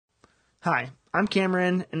Hi, I'm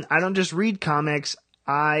Cameron, and I don't just read comics,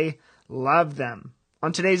 I love them.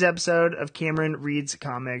 On today's episode of Cameron Reads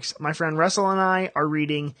Comics, my friend Russell and I are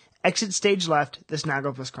reading Exit Stage Left, The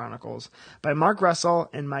Snagglepuss Chronicles by Mark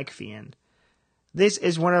Russell and Mike Feehan. This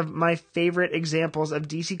is one of my favorite examples of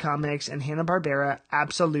DC Comics and Hanna-Barbera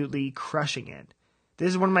absolutely crushing it. This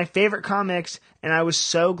is one of my favorite comics, and I was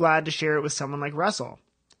so glad to share it with someone like Russell.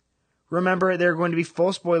 Remember, there are going to be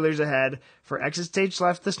full spoilers ahead for Exit Stage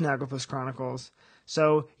Left, The Snagglepuss Chronicles,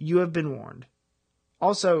 so you have been warned.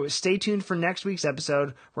 Also, stay tuned for next week's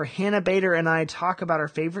episode where Hannah Bader and I talk about our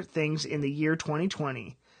favorite things in the year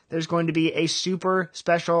 2020. There's going to be a super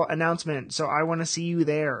special announcement, so I want to see you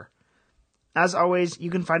there. As always, you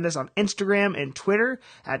can find us on Instagram and Twitter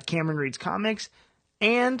at Cameron Reads Comics,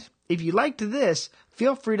 and if you liked this,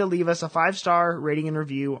 feel free to leave us a 5-star rating and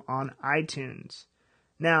review on iTunes.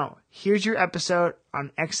 Now, here's your episode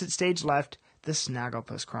on Exit Stage Left, The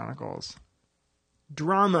Snagglepuss Chronicles.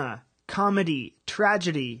 Drama, comedy,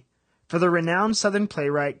 tragedy. For the renowned Southern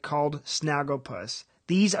playwright called Snagglepuss,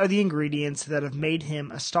 these are the ingredients that have made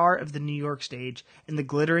him a star of the New York stage and the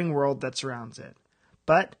glittering world that surrounds it.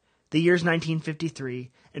 But the year's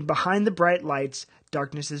 1953, and behind the bright lights,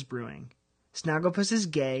 darkness is brewing. Snagglepuss is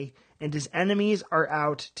gay, and his enemies are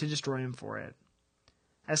out to destroy him for it.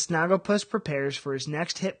 As Snagglepuss prepares for his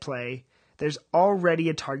next hit play, there's already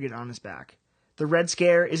a target on his back. The Red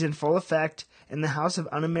Scare is in full effect, and the House of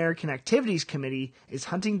Un-American Activities Committee is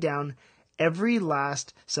hunting down every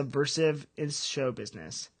last subversive in show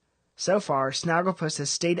business. So far, Snagglepuss has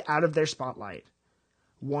stayed out of their spotlight.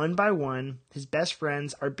 One by one, his best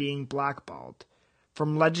friends are being blackballed.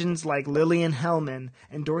 From legends like Lillian Hellman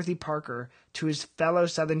and Dorothy Parker to his fellow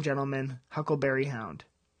Southern gentleman, Huckleberry Hound.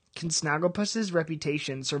 Can Snagglepuss's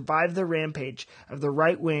reputation survive the rampage of the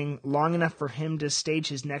right wing long enough for him to stage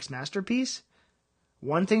his next masterpiece?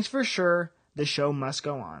 One thing's for sure, the show must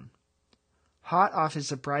go on. Hot off his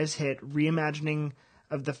surprise hit reimagining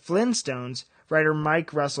of the Flintstones, writer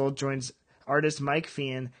Mike Russell joins artist Mike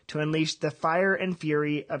Feehan to unleash the fire and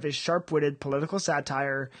fury of his sharp-witted political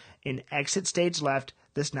satire in Exit Stage Left,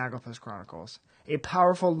 The Snagglepuss Chronicles. A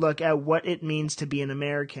powerful look at what it means to be an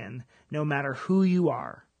American, no matter who you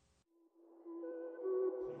are.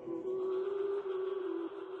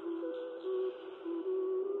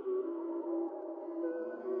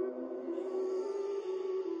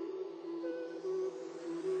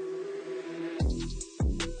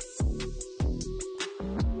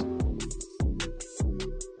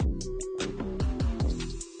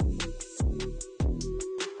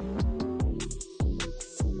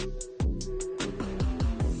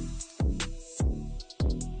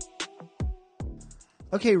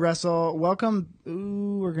 Okay, Russell, welcome.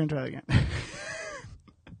 Ooh, we're going to try that again.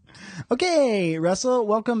 Okay, Russell,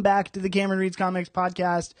 welcome back to the Cameron Reads Comics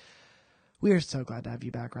podcast. We are so glad to have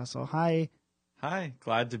you back, Russell. Hi. Hi,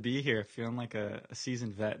 glad to be here. Feeling like a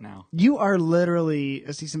seasoned vet now. You are literally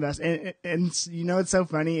a seasoned vet. And you know what's so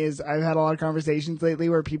funny is I've had a lot of conversations lately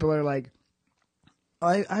where people are like,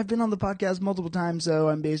 I've been on the podcast multiple times, so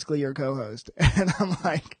I'm basically your co-host. And I'm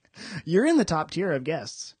like, you're in the top tier of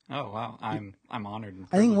guests. Oh wow, I'm honored. And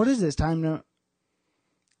I think, what is this time? No,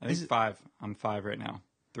 I think 5. I'm 5 right now.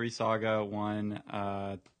 3 Saga, 1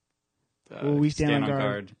 We Stand on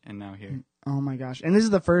Guard, and now here. Oh my gosh! And this is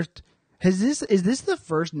the first. Is this the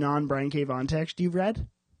first non-Brian K. Vaughan text you've read?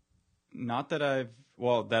 Not that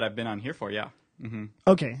I've been on here for. Yeah. Mm-hmm.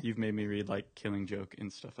 Okay. You've made me read like Killing Joke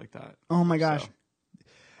and stuff like that. Oh my gosh! So.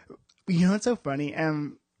 You know what's so funny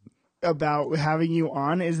about having you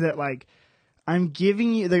on is that like I'm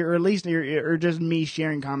giving you, or at least or just me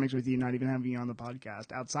sharing comics with you, not even having you on the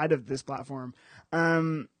podcast outside of this platform,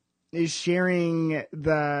 is sharing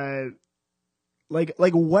the like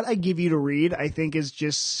what I give you to read. I think is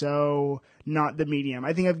just so not the medium.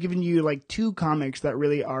 I think I've given you like 2 comics that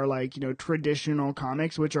really are like, you know, traditional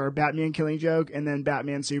comics, which are Batman Killing Joke and then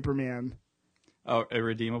Batman Superman. Oh,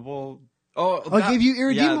 Irredeemable. Oh, I'll give you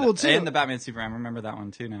Irredeemable too, and the Batman Superman. I remember that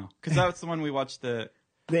one too now, because that's the one we watched the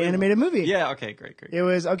animated movie. Yeah. Okay. Great. It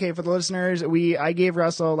was okay for the listeners. I gave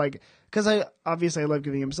Russell because I love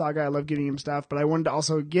giving him Saga. I love giving him stuff, but I wanted to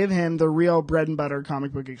also give him the real bread and butter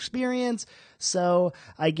comic book experience. So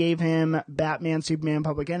I gave him Batman Superman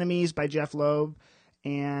Public Enemies by Jeff Loeb,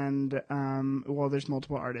 and there's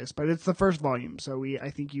multiple artists, but it's the first volume. So I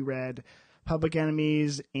think you read Public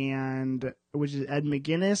Enemies, and which is Ed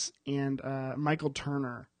McGuinness, and Michael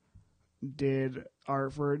Turner did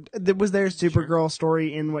art for. Was there a Supergirl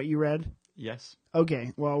story in what you read? Yes.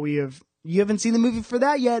 Okay. Well, you haven't seen the movie for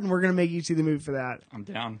that yet, and we're gonna make you see the movie for that. I'm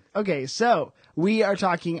down. Okay, so we are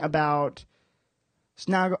talking about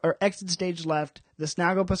Exit Stage Left, The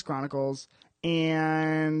Snagglepuss Chronicles,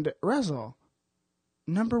 and Russell.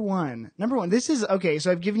 Number one. This is okay.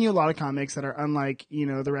 So I've given you a lot of comics that are unlike,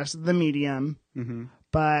 the rest of the medium,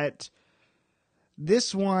 but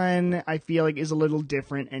this one I feel like is a little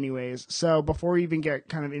different anyways. So before we even get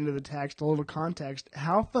kind of into the text, a little context,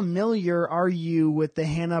 how familiar are you with the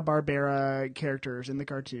Hanna-Barbera characters in the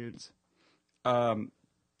cartoons?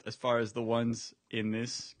 As far as the ones in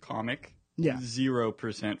this comic, Yeah.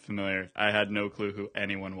 0% familiar. I had no clue who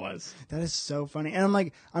anyone was. That is so funny.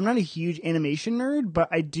 And I'm not a huge animation nerd, but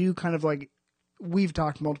I do kind of we've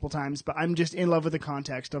talked multiple times, but I'm just in love with the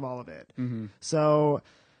context of all of it. Mm-hmm. So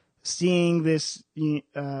seeing this,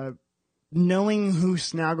 knowing who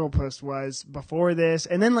Snagglepuss was before this,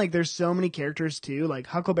 and then there's so many characters too. Like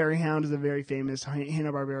Huckleberry Hound is a very famous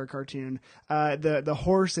Hanna-Barbera cartoon. The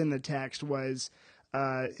horse in the text was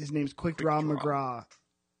his name's Quick Draw McGraw.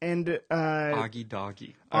 And Augie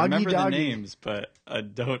Doggy. I remember the names, but I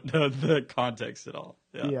don't know the context at all.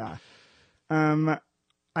 Yeah.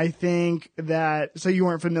 I think that so you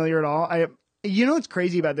weren't familiar at all. What's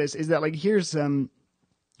crazy about this is that here's some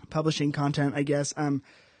publishing content, I guess.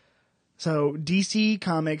 So DC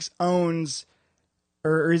Comics owns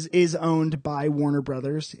or is owned by Warner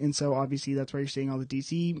Brothers, and so obviously that's why you're seeing all the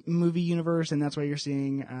DC movie universe, and that's why you're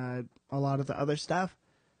seeing a lot of the other stuff.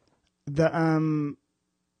 What am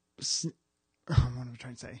I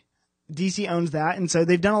trying to say? DC owns that, and so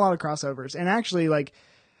they've done a lot of crossovers. And actually,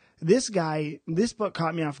 this book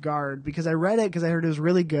caught me off guard because I read it because I heard it was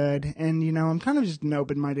really good, and I'm kind of just an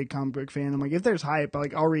open-minded comic book fan. I'm like, if there's hype,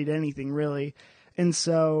 I'll read anything really. And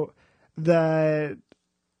so the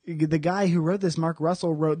guy who wrote this, Mark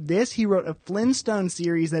Russell, wrote this. He wrote a Flintstone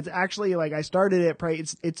series that's actually I started it. Probably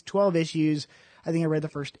it's 12 issues. I think I read the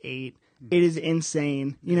first 8. It is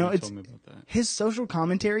insane. It's told me about that. His social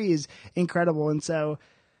commentary is incredible, and so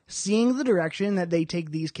seeing the direction that they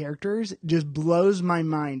take these characters just blows my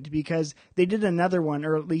mind because they did another one,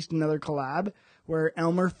 or at least another collab, where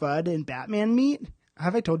Elmer Fudd and Batman meet.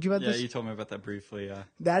 Have I told you about this? Yeah, you told me about that briefly, yeah.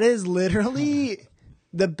 That is literally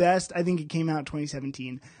the best. I think it came out in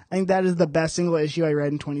 2017. I think that is the best single issue I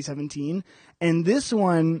read in 2017. And this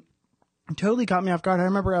one totally caught me off guard. I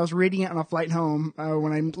remember I was reading it on a flight home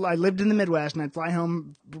when I lived in the Midwest, and I'd fly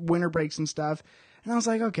home winter breaks and stuff. And I was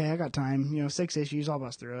like, okay, I got time. 6 issues, I'll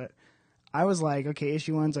bust through it. I was like, okay,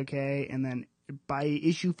 issue 1's okay. And then by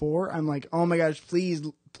issue 4, I'm like, oh my gosh, please,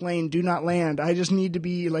 plane, do not land. I just need to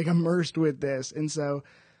be immersed with this. And so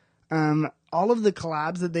all of the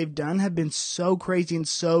collabs that they've done have been so crazy and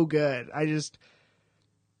so good. I just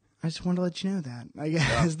wanted to let you know that. I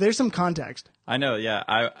guess there's some context. I know, yeah.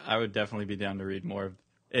 I would definitely be down to read more of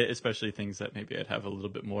it, especially things that maybe I'd have a little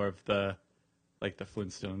bit more of the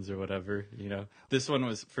Flintstones or whatever, This one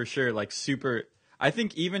was for sure super. I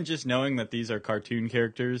think even just knowing that these are cartoon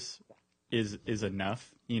characters is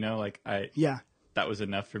enough, that was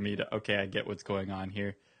enough for me to, okay, I get what's going on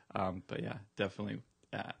here. But yeah, definitely,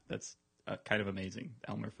 that's kind of amazing.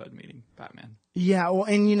 Elmer Fudd meeting Batman. Yeah, well,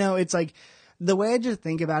 and it's the way I just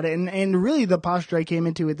think about it, and really the posture I came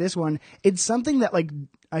into with this one, it's something that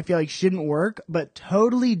I feel shouldn't work, but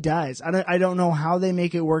totally does. I don't know how they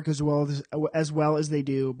make it work as well as they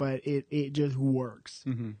do, but it just works.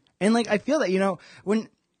 Mm-hmm. And I feel that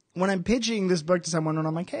when I'm pitching this book to someone and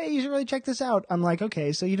I'm like, hey, you should really check this out. I'm like,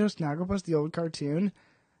 okay, so Snagglepuss, the old cartoon?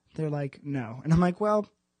 They're like, no, and I'm like, well,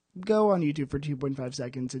 go on YouTube for 2.5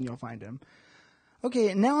 seconds and you'll find him.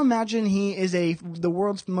 Okay, now imagine he is the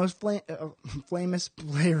world's most famous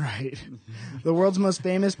playwright. The world's most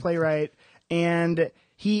famous playwright, and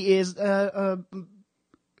he is going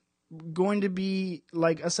to be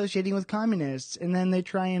associating with communists, and then they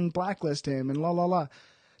try and blacklist him and la la la.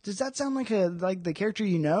 Does that sound like the character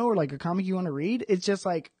or a comic you want to read? It's just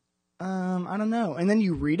I don't know. And then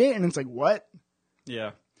you read it and it's what?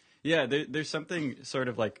 Yeah. Yeah, there's something sort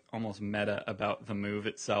of almost meta about the move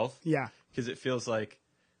itself. Yeah. Because it feels read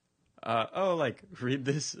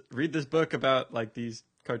this book about these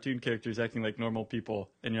cartoon characters acting like normal people,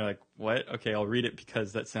 and you're like, what? Okay, I'll read it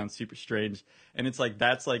because that sounds super strange. And it's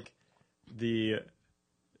that's the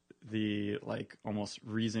almost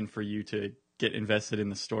reason for you to get invested in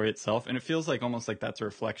the story itself. And it feels almost that's a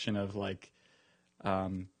reflection of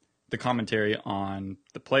the commentary on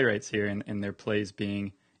the playwrights here and their plays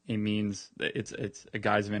being a means. It's a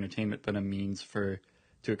guise of entertainment, but a means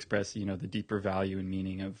to express, the deeper value and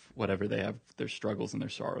meaning of whatever they have, their struggles and their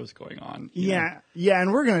sorrows going on. Yeah,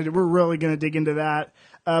 and we're really gonna dig into that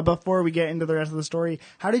before we get into the rest of the story.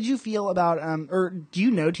 How did you feel about or do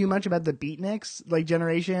you know too much about the Beatniks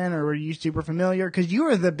generation, or were you super familiar? Because you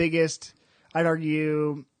were the biggest, I'd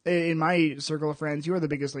argue, in my circle of friends, you are the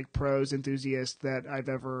biggest like prose enthusiast that I've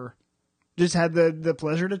ever just had the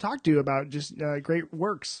pleasure to talk to about just great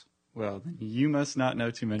works. Well, then you must not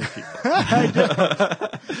know too many people.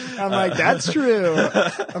 I'm like, that's true.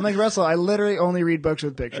 I'm like, Russell, I literally only read books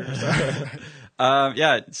with pictures.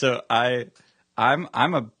 Yeah, so I'm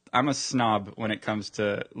a snob when it comes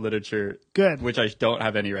to literature. Good. Which I don't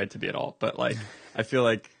have any right to be at all. But like, I feel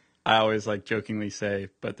like I always like jokingly say,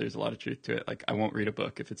 but there's a lot of truth to it. Like, I won't read a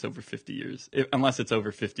book if it's over 50 years, unless it's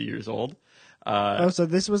over 50 years old. So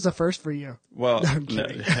this was the first for you. Well, I'm no,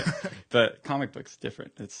 kidding. but comic books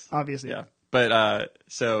different. It's Obviously. yeah. But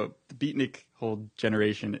so the Beatnik whole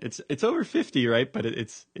generation, it's over 50, right? But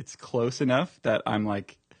it's close enough that I'm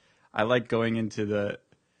like, I like going into the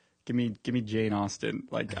give me Jane Austen.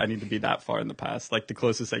 Like, I need to be that far in the past. Like, the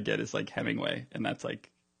closest I get is like Hemingway, and that's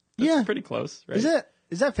pretty close, right?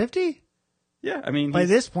 Is that 50? Yeah, I mean, By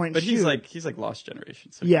this point, but shoot. he's like lost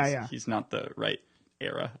generation. So Yeah. he's not the right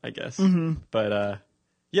era, I guess. Mm-hmm. But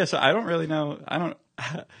yeah, so I don't really know. I'm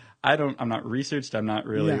not researched. I'm not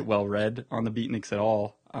really well read on the Beatniks at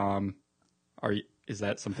all. Is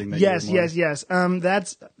that something that Yes. you're more...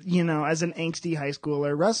 That's, as an angsty high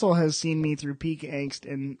schooler, Russell has seen me through peak angst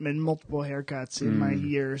and multiple haircuts in my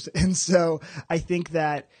years. And so I think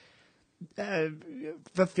that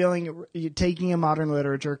taking a modern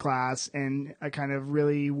literature class and kind of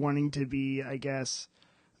really wanting to be, I guess,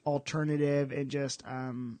 alternative and just,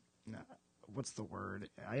 what's the word?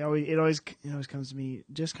 It always comes to me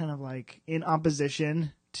just kind of like in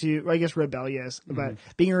opposition to, I guess, rebellious. But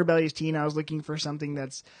being a rebellious teen, I was looking for something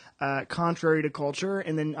that's contrary to culture,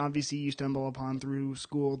 and then obviously you stumble upon through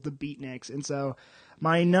school the Beatniks, and so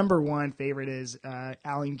my number one favorite is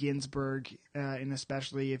Allen Ginsberg, and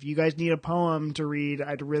especially if you guys need a poem to read,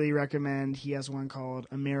 I'd really recommend. He has one called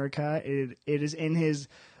America. It is in his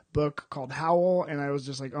book called Howl, and I was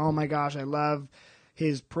just like, oh my gosh, I love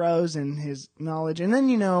his prose and his knowledge. And then,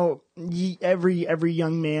 every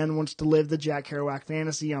young man wants to live the Jack Kerouac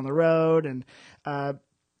fantasy on the road. And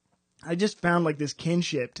I just found like this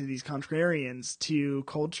kinship to these contrarians to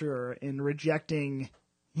culture and rejecting,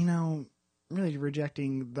 really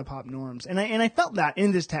rejecting the pop norms. And I felt that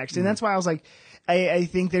in this text. And that's why I was like, I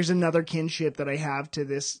think there's another kinship that I have to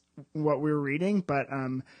this, what we were reading. But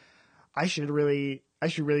I should really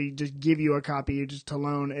just give you a copy just to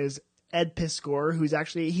loan is Ed Piskor,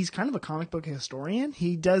 he's kind of a comic book historian.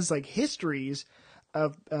 He does like histories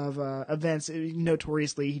of events.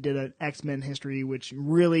 Notoriously, he did an X-Men history, which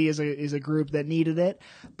really is a group that needed it.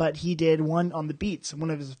 But he did one on the Beats. One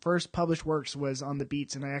of his first published works was on the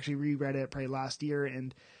Beats, and I actually reread it probably last year.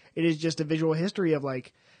 And it is just a visual history of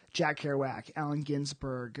like Jack Kerouac, Allen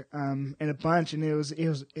Ginsberg, and a bunch. And it was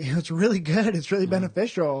really good. It's really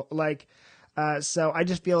beneficial. Like, so I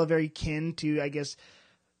just feel very kin to, I guess,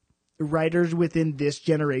 writers within this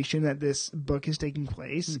generation that this book is taking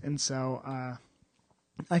place, and so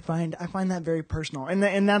I find that very personal, and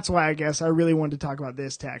that's why I guess I really wanted to talk about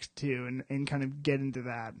this text too, and kind of get into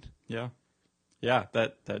that. Yeah,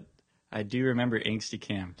 that I do remember Angsty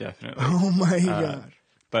Cam, definitely. Oh my gosh!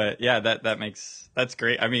 But yeah, that's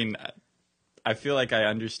great. I mean, I feel like I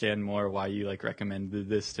understand more why you like recommended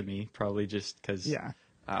this to me, probably just because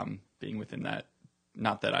being within that,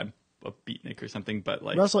 not that I'm a beatnik or something, but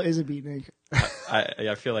like Russell is a beatnik.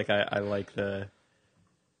 I feel like I like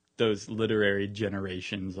those literary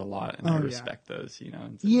generations a lot, and I respect those,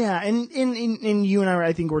 Yeah, and you and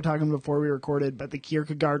I think we're talking before we recorded, but the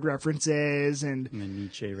Kierkegaard references and the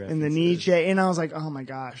Nietzsche references. And the Nietzsche, and I was like, oh my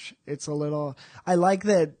gosh, it's a little. I like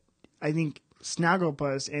that. I think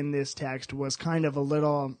Snagglepuss in this text was kind of a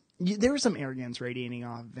little. There was some arrogance radiating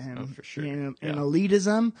off of him, for sure, and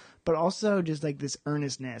elitism, but also just like this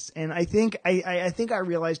earnestness. And I think I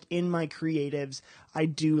realized in my creatives, I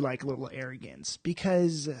do like a little arrogance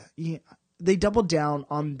because they double down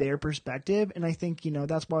on their perspective, and I think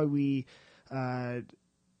that's why we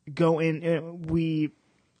go in.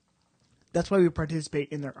 That's why we participate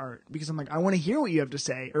in their art, because I'm like, I want to hear what you have to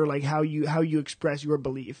say, or like how you express your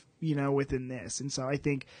belief, within this. And so I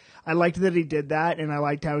think I liked that he did that, and I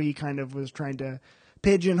liked how he kind of was trying to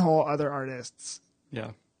pigeonhole other artists.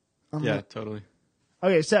 Yeah. Yeah, totally.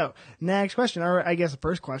 Okay, so next question, or I guess the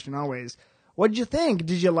first question always. What did you think?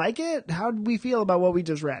 Did you like it? How did we feel about what we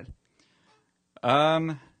just read?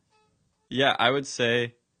 Yeah, I would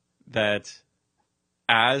say that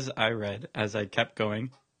as I kept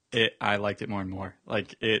going, I liked it more and more.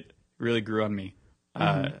 Like, it really grew on me.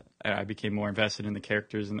 I became more invested in the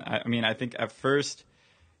characters. And I think at first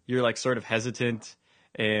you're like sort of hesitant,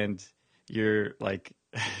 and you're like,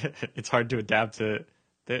 it's hard to adapt to.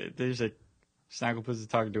 There's a Snagglepuss is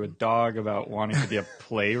talking to a dog about wanting to be a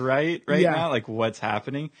playwright right Yeah. now, like what's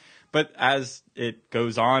happening. But as it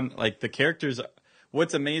goes on, like the characters,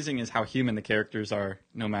 what's amazing is how human the characters are,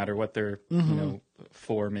 no matter what their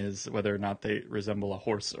form is, whether or not they resemble a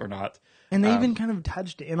horse or not. And they even kind of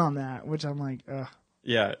touched in on that, which I'm like, ugh.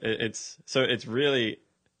 Yeah, it's really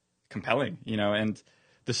compelling, and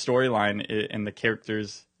the storyline and the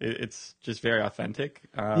characters, it's just very authentic.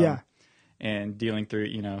 Yeah. And dealing through,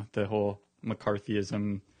 the whole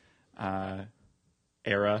McCarthyism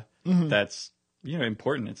era, that's,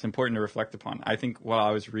 important. It's important to reflect upon. I think while I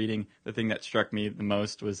was reading, the thing that struck me the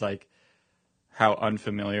most was like how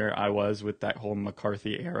unfamiliar I was with that whole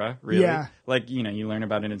McCarthy era, really. Yeah. Like, you learn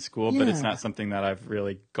about it in school, but it's Yeah. not something that I've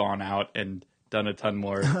really gone out and done a ton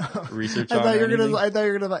more research I on. thought you or were gonna. anything. I thought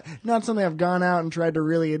you were gonna like not something I've gone out and tried to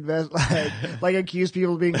really invest, like accuse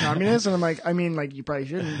people of being communists. And I'm like, I mean, like you probably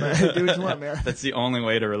shouldn't, but do what you want, man. That's the only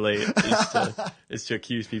way to relate is to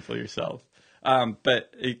accuse people yourself.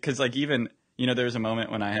 But because like even there was a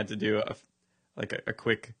moment when I had to do a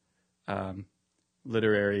quick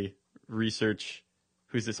literary research.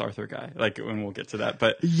 Who's this Arthur guy? Like when we'll get to that.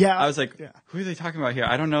 But Yeah, I was like, yeah. who are they talking about here?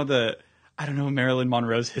 I don't know Marilyn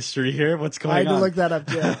Monroe's history here. What's I going had to on? look that up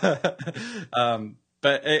too.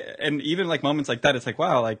 But and even like moments like that, it's like,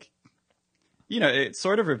 wow, like it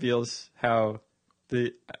sort of reveals how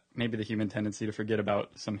maybe the human tendency to forget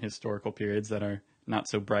about some historical periods that are not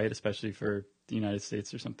so bright, especially for the United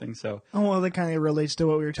States or something. So Oh well, that kind of relates to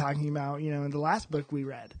what we were talking about, in the last book we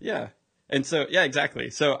read. yeah, and so yeah, exactly.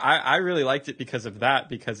 So I really liked it because of that,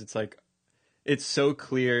 because it's like it's so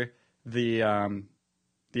clear the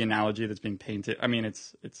analogy that's being painted. I mean,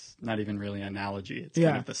 it's not even really an analogy. It's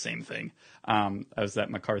kind of the same thing as that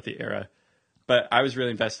McCarthy era. But I was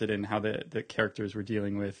really invested in how the characters were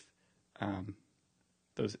dealing with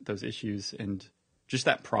those issues and just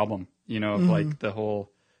that problem, of like the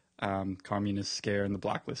whole communist scare and the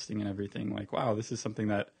blacklisting and everything. Like, wow, this is something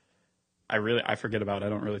that I forget about. I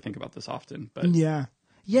don't really think about this often. But Yeah,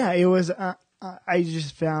 it was. I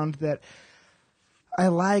just found that I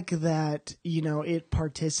like that, it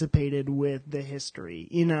participated with the history,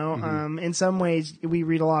 in some ways we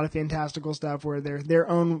read a lot of fantastical stuff where their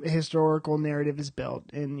own historical narrative is built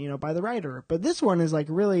and, by the writer. But this one is like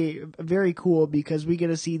really very cool because we get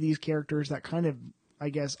to see these characters that kind of, I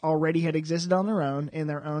guess, already had existed on their own in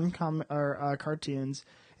their own cartoons,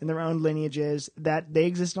 in their own lineages, that they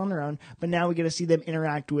exist on their own. But now we get to see them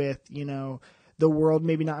interact with, the world,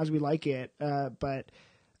 maybe not as we like it, but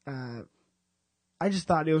I just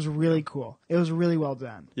thought it was really cool. It was really well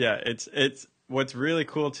done. Yeah, it's what's really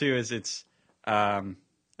cool too is it's a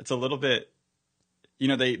little bit,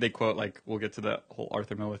 they quote, like, we'll get to the whole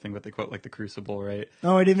Arthur Miller thing, but they quote like the Crucible, right?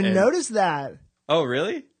 Oh, I didn't even notice that. Oh,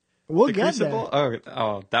 really? We'll The get Crucible? there.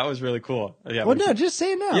 Oh, that was really cool. Yeah. Well, no, just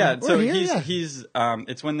say it now. Yeah, We're so here, he's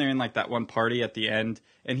it's when they're in like that one party at the end,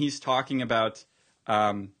 and he's talking about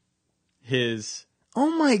his Oh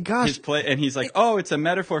my gosh. his play, and he's like, oh, it's a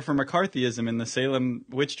metaphor for McCarthyism in the Salem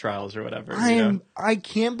witch trials or whatever. I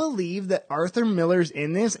can't believe that Arthur Miller's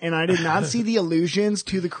in this, and I did not see the allusions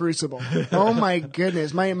to the Crucible. Oh my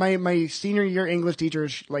goodness, my senior year English teacher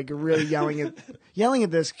is like really yelling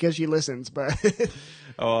at this because she listens. But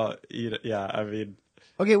Oh, yeah. I mean,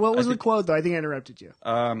 okay, what was the quote though? I think I interrupted you.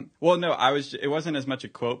 well, no, it wasn't as much a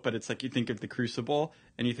quote, but it's like you think of the Crucible,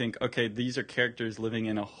 and you think, okay, these are characters living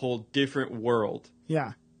in a whole different world.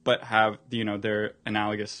 Yeah, But have they're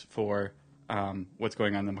analogous for what's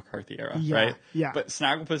going on in the McCarthy era, Yeah, right? yeah. But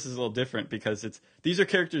Snagglepuss is a little different because these are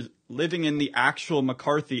characters living in the actual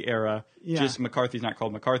McCarthy era. Yeah. Just McCarthy's not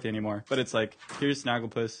called McCarthy anymore. But it's like, here's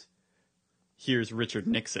Snagglepuss, here's Richard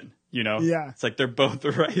Nixon. Yeah. It's like they're both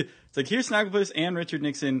right. It's like, here's Snagglepuss and Richard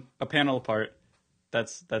Nixon a panel apart.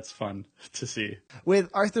 That's fun to see. With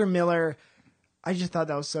Arthur Miller, I just thought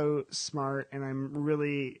that was so smart, and I'm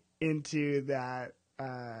really into that.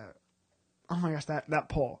 Oh my gosh, that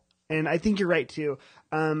poll. And I think you're right too.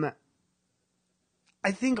 I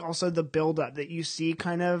think also the buildup that you see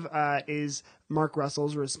kind of is Mark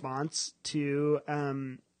Russell's response to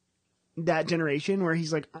that generation, where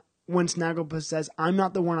he's like, when Snagglepuss says, "I'm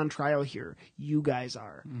not the one on trial here, you guys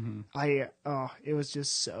are." It was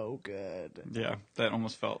just so good. Yeah, that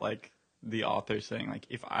almost felt like the author saying, like,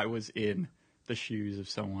 if I was in the shoes of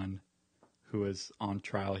someone who was on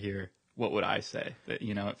trial here, what would I say? That,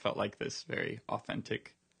 it felt like this very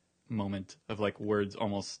authentic moment of like words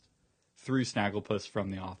almost through Snagglepuss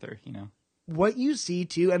from the author, What you see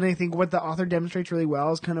too, and I think what the author demonstrates really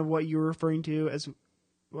well is kind of what you were referring to as,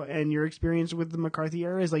 and your experience with the McCarthy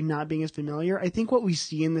era is like not being as familiar. I think what we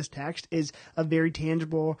see in this text is a very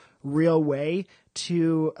tangible, real way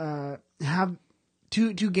to have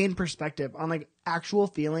to gain perspective on like actual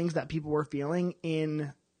feelings that people were feeling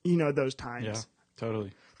in, you know, those times. Yeah,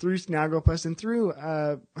 totally. Through Snagglepuss and through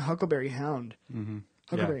Huckleberry Hound. Mm-hmm.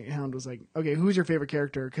 Huckleberry Hound was like, okay, who's your favorite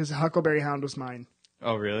character? Because Huckleberry Hound was mine.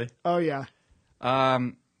 Oh, really? Oh, yeah.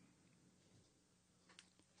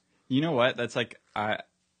 You know what? That's like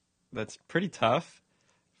that's pretty tough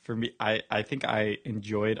for me. I think I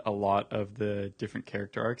enjoyed a lot of the different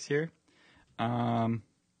character arcs here.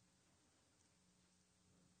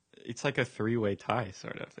 It's like a three-way tie,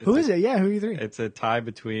 sort of. Who is it? Yeah, who are you three? It's a tie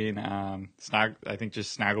between I think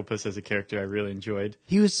just Snagglepuss as a character I really enjoyed.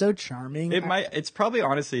 He was so charming. It's probably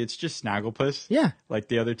honestly it's just Snagglepuss. Yeah. Like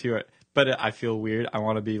the other two are, but I feel weird. I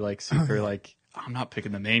want to be like super like I'm not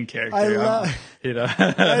picking the main character. I love, you know.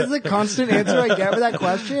 That's the constant answer I get with that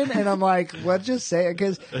question, and I'm like, let's just say it,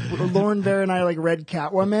 because Lauren Bear and I like read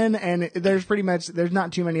Catwoman, and there's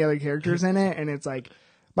not too many other characters in it, and it's like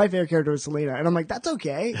my favorite character was Selena, and I'm like, that's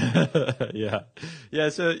okay. yeah.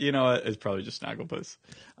 So you know what? It's probably just Snagglepuss.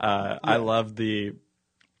 Yeah. I love the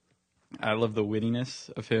wittiness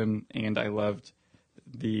of him, and I loved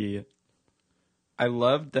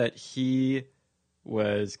that he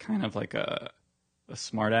was kind of like a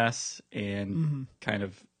smartass and kind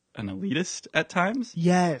of an elitist at times.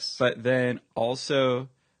 Yes. But then also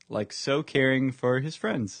like so caring for his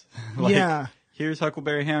friends. Like, yeah. Here's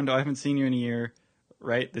Huckleberry Hound. Oh, I haven't seen you in a year,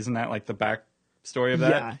 right? Isn't that like the back story of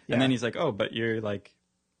that? Yeah. And then he's like, oh, but you're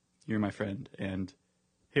my friend. And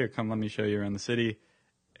here, come let me show you around the city.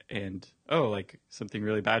 And, oh, like something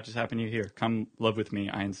really bad just happened to you. Here, come live with me.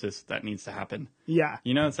 I insist that needs to happen. Yeah.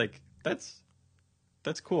 You know, it's like,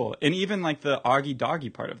 that's cool. And even like the Augie Doggy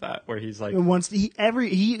part of that, where he's like, once he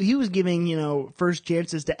was giving, you know, first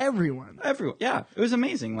chances to everyone. Yeah, it was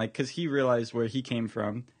amazing. Like, because he realized where he came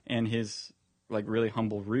from and his like really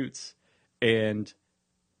humble roots, and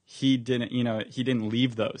he didn't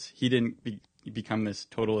leave those. He didn't become this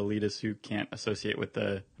total elitist who can't associate with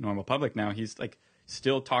the normal public. Now he's like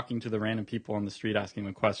still talking to the random people on the street, asking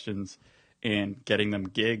them questions and getting them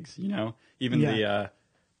gigs. You know, even the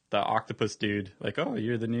octopus dude, like, oh,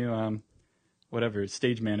 you're the new whatever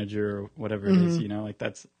stage manager or whatever it is, you know, like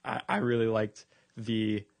that's I really liked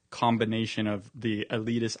the combination of the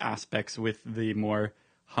elitist aspects with the more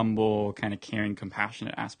humble, kind of caring,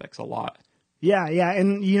 compassionate aspects a lot. Yeah,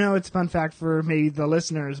 and you know, it's a fun fact for maybe the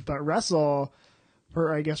listeners, but Russell,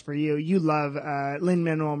 I guess for you love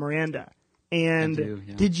Lin-Manuel Miranda. And I do,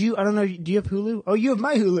 yeah. Did you? I don't know. Do you have Hulu? Oh, you have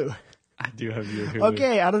my Hulu. I do have your Hulu.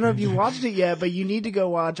 Okay, I don't know if you watched it yet, but you need to go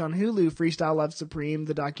watch on Hulu Freestyle Love Supreme,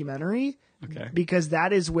 the documentary. Okay. Because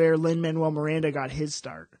that is where Lin-Manuel Miranda got his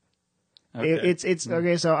start. Okay. It's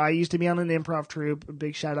okay, so I used to be on an improv troupe. A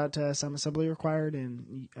big shout out to Some Assembly Required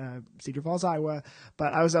in Cedar Falls, Iowa.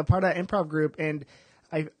 But I was a part of that improv group, and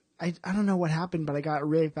I don't know what happened, but I got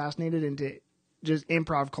really fascinated into just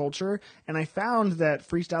improv culture, and I found that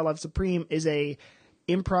Freestyle Love Supreme is a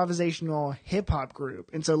improvisational hip hop group.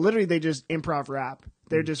 And so literally they just improv rap.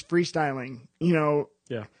 They're just freestyling, you know.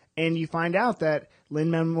 Yeah. And you find out that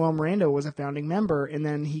Lin-Manuel Miranda was a founding member, and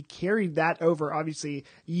then he carried that over, obviously,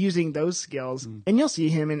 using those skills. And you'll see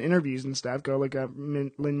him in interviews and stuff. Go look up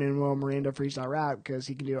Lin-Manuel Miranda freestyle rap, because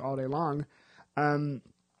he can do it all day long.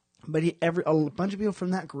 But a bunch of people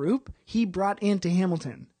from that group, he brought into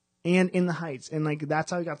Hamilton and In the Heights. And, like,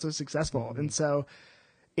 that's how he got so successful. And so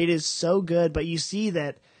it is so good. But you see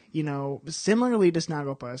that, you know, similarly to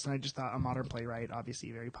Snagglepuss, and I just thought A Modern Playwright,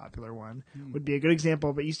 obviously a very popular one, would be a good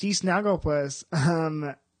example. But you see Snagglepuss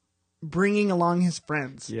bringing along his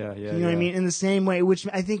friends. Yeah. You know what I mean? In the same way, which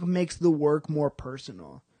I think makes the work more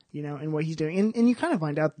personal, you know, and what he's doing. And you kind of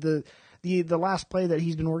find out the last play that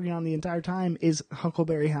he's been working on the entire time is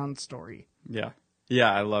Huckleberry Hound's story. Yeah.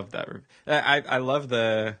 Yeah, I love that. I love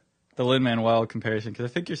the Lin-Manuel comparison, because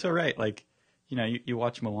I think you're so right. Like, you know, you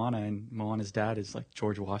watch Moana, and Moana's dad is like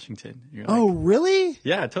George Washington. You're like, oh, really?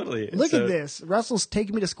 Yeah, totally. Look at this. Russell's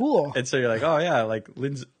taking me to school. And so you're like, oh yeah, like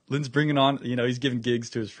Lin's bringing on, you know, he's giving gigs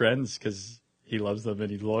to his friends because he loves them and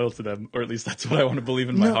he's loyal to them, or at least that's what I want to believe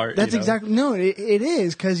in my heart. That's exactly, it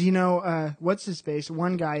is, because, you know, what's his face?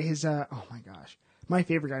 One guy, oh my gosh, my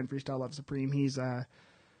favorite guy in Freestyle Love Supreme, he's, I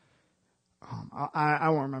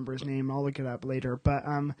won't remember his name, I'll look it up later, but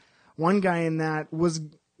one guy in that was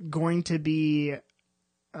going to be,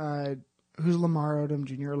 who's Lamar Odom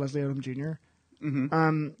Jr. or Leslie Odom Jr.?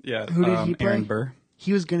 Mm-hmm. Yeah. Who did he play? Aaron Burr.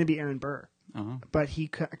 He was going to be Aaron Burr. Uh-huh. But he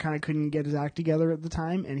kind of couldn't get his act together at the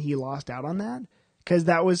time, and he lost out on that. Because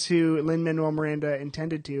that was who Lin-Manuel Miranda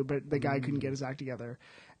intended to, but the guy couldn't get his act together.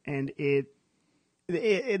 And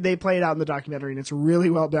they play it out in the documentary, and it's really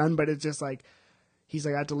well done, but it's just like, he's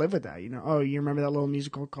like, I had to live with that. Oh, you remember that little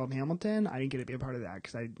musical called Hamilton? I didn't get to be a part of that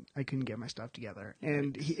because I couldn't get my stuff together.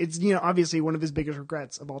 And it's, obviously one of his biggest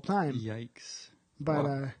regrets of all time. Yikes. But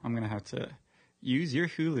I'm going to have to use your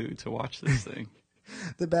Hulu to watch this thing.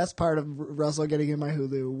 The best part of Russell getting in my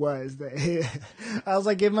Hulu was that I was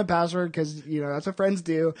like, give him my password because, that's what friends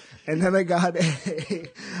do. And then I got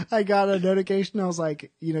a notification. I was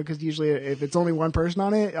like, because usually if it's only one person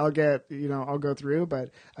on it, I'll get, I'll go through.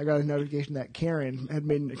 But I got a notification that Karen had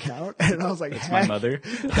made an account. And I was like, That's my mother.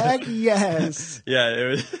 Heck yes. Yeah, it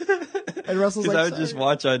was. And Russell's like, I would just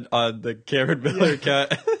watch on the Karen Miller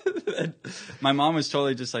account. My mom was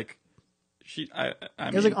totally just like, I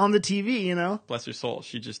it was mean, like on the TV, bless her soul.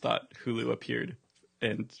 She just thought Hulu appeared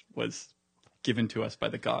and was given to us by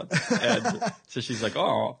the gods. And so she's like,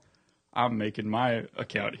 oh, I'm making my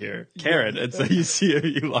account here, Karen. And so you see her,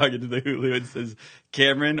 you log into the Hulu and it says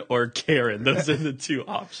Cameron or Karen. Those are the two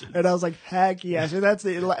options. And I was like, heck yeah. So that's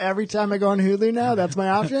it. Every time I go on Hulu now, that's my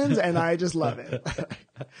options. And I just love it.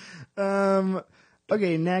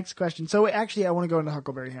 Okay, next question. So actually, I want to go into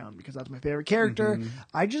Huckleberry Hound because that's my favorite character. Mm-hmm.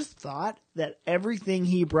 I just thought that everything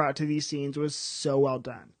he brought to these scenes was so well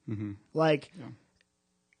done. Mm-hmm.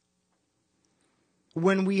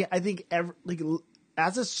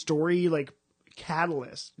 As a story,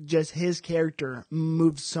 catalyst, just his character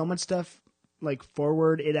moved so much stuff,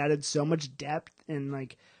 forward. It added so much depth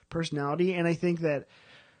and, personality. And I think that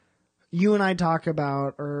you and I talk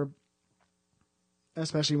about,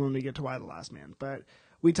 especially when we get to Why the Last Man, but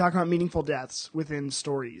we talk about meaningful deaths within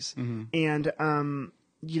stories. Mm-hmm. And,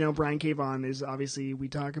 Brian K. Vaughan is obviously, we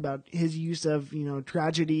talk about his use of,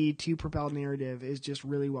 tragedy to propel narrative is just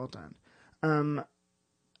really well done.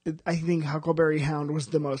 I think Huckleberry Hound was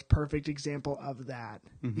the most perfect example of that,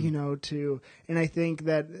 mm-hmm. And I think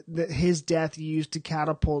that his death used to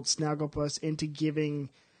catapult Snagglepuss into giving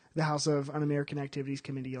the House of Un-American Activities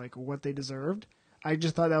Committee, what they deserved. I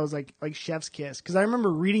just thought that was like chef's kiss. Because I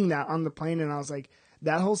remember reading that on the plane and I was like,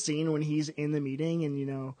 that whole scene when he's in the meeting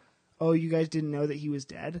and, oh, you guys didn't know that he was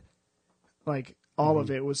dead? All mm-hmm.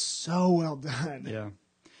 of it was so well done. Yeah.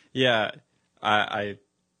 Yeah. I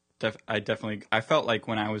definitely, I felt like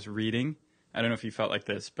when I was reading, I don't know if you felt like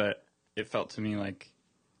this, but it felt to me like,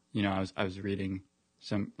 I was reading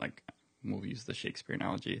some, we'll use the Shakespeare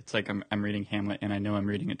analogy. It's like I'm reading Hamlet and I know I'm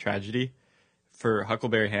reading a tragedy. For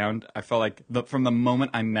Huckleberry Hound, I felt like from the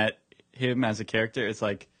moment I met him as a character, it's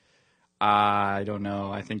like, I don't know.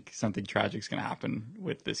 I think something tragic's going to happen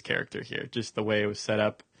with this character here. Just the way it was set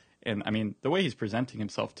up. And I mean, the way he's presenting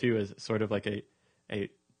himself too is sort of like a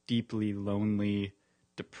deeply lonely,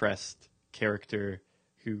 depressed character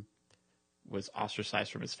who was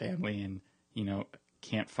ostracized from his family and,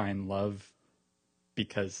 can't find love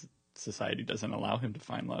because society doesn't allow him to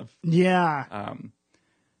find love. Yeah.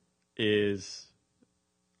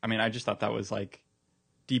 I just thought that was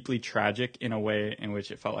deeply tragic in a way in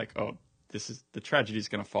which it felt like, oh, the tragedy is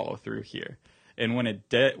going to follow through here. And when it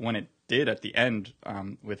did at the end,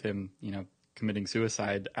 with him, committing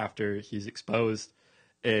suicide after he's exposed,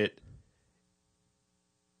 it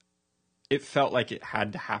felt like it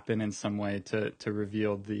had to happen in some way to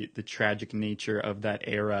reveal the tragic nature of that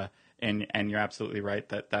era. And you're absolutely right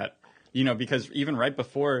that because even right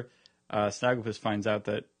before Snagglepuss finds out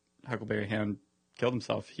that Huckleberry Hound killed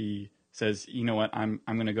himself, he says, you know what, I'm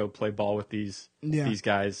going to go play ball with these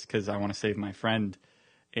guys because I want to save my friend.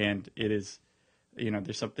 And it is,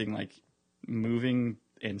 there's something moving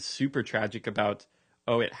and super tragic about,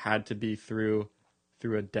 it had to be through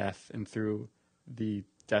a death and through the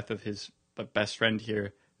death of his best friend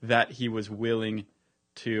here that he was willing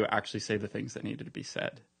to actually say the things that needed to be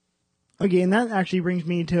said. Okay, and that actually brings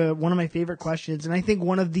me to one of my favorite questions, and I think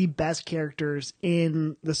one of the best characters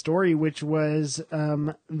in the story, which was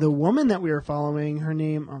the woman that we were following. Her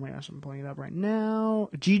name, oh my gosh, I'm pulling it up right now,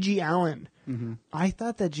 Gigi Allen. Mm-hmm. I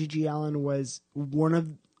thought that Gigi Allen was one of,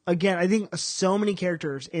 again, I think so many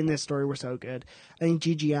characters in this story were so good. I think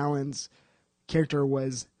Gigi Allen's character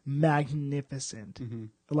was magnificent. Mm-hmm.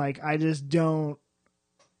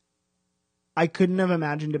 I couldn't have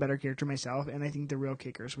imagined a better character myself, and I think the real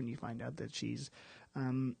kicker is when you find out that she's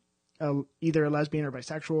either a lesbian or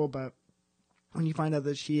bisexual, but when you find out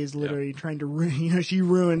that she is literally trying to she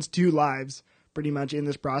ruins 2 lives pretty much in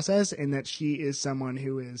this process, and that she is someone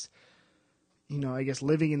who is, I guess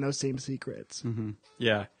living in those same secrets. Mm-hmm.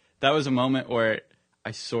 Yeah, that was a moment where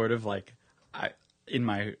I sort of in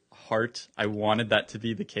my heart, I wanted that to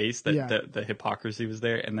be the case, that the hypocrisy was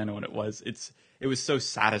there, and then when it was, it was so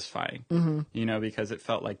satisfying, mm-hmm. Because it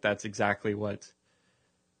felt like that's exactly what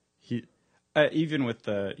he, even with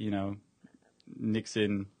the,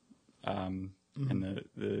 Nixon, mm-hmm. and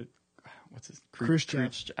the what's his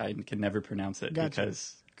Khrushchev. I can never pronounce it Gotcha.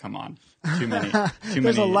 because come on, too many.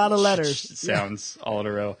 There's a lot of letters. Sounds all in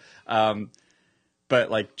a row. But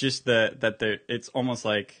like just it's almost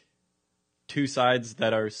like two sides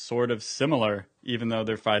that are sort of similar, even though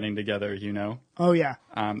they're fighting together. Oh yeah.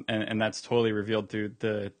 And that's totally revealed through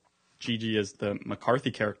the Gigi as the McCarthy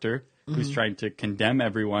character who's trying to condemn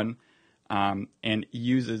everyone, and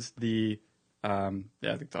uses the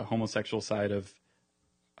homosexual side of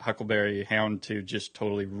Huckleberry Hound to just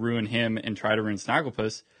totally ruin him and try to ruin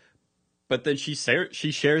Snagglepuss. But then she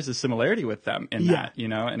shares a similarity with them in that,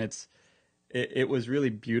 and it was really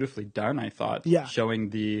beautifully done, I thought,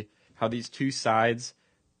 showing how these two sides,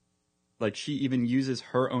 like she even uses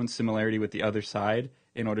her own similarity with the other side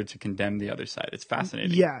in order to condemn the other side. It's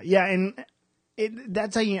fascinating. Yeah, and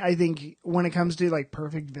that's how I think when it comes to like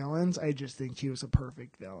perfect villains, I just think she was a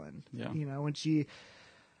perfect villain. Yeah. When she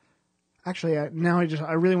actually I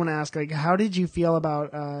really want to ask, like, how did you feel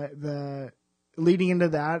about the leading into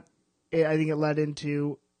that? I think it led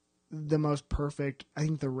into the most perfect. I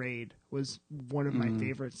think the raid was one of my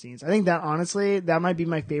favorite scenes. I think that honestly, that might be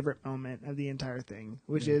my favorite moment of the entire thing,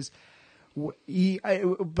 which is.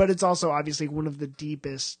 But it's also obviously one of the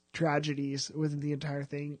deepest tragedies within the entire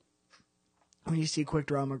thing. When you see Quick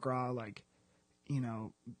Draw McGraw, like,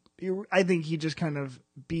 I think he just kind of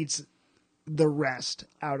beats the rest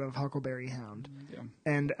out of Huckleberry Hound,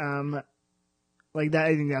 and like that.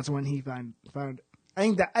 I think that's when he found. I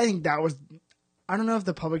think that was. I don't know if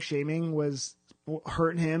the public shaming was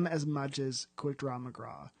hurt him as much as Quick Draw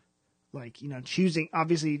McGraw, like choosing,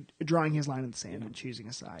 obviously drawing his line in the sand and choosing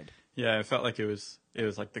a side. Yeah, it felt like it was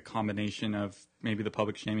like the combination of maybe the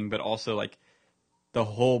public shaming, but also like the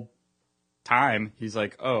whole time he's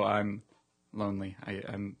like, "Oh, I'm lonely.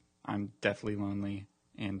 I'm deathly lonely,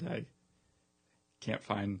 and I can't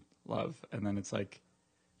find love." And then it's like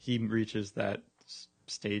he reaches that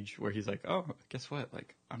stage where he's like, "Oh, guess what?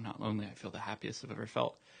 Like, I'm not lonely. I feel the happiest I've ever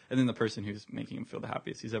felt." And then the person who's making him feel the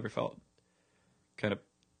happiest he's ever felt kind of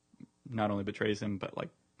not only betrays him, but like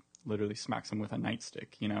literally smacks him with a nightstick,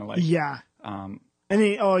 And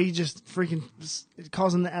he just freaking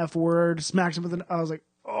calls him the F word, smacks him with an. I was like,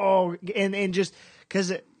 oh, and just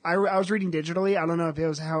because I was reading digitally, I don't know if it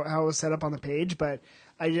was how it was set up on the page, but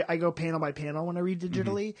I go panel by panel when I read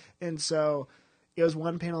digitally, and so it was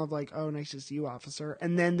one panel of like, oh, nice to see you, officer,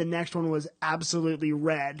 and then the next one was absolutely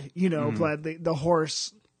red, blood. The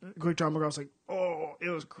horse, Quick Draw McGraw was like, oh, it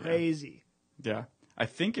was crazy. Yeah. I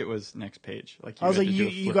think it was next page. Like I was like,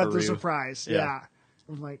 you got the surprise. Yeah.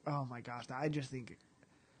 I'm like, oh my gosh. I just think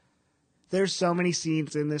there's so many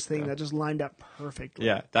scenes in this thing that just lined up perfectly.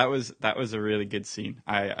 Yeah, that was a really good scene.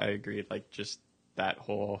 I agreed. Like just that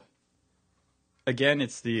whole, again,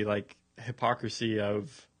 it's the like hypocrisy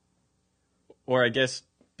of, or I guess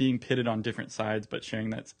being pitted on different sides, but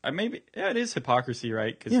sharing that it is hypocrisy,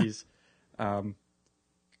 right? Because he's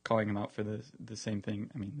calling him out for the same thing.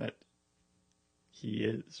 I mean, that he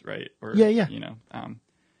is, right? Or,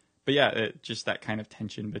 but yeah, just that kind of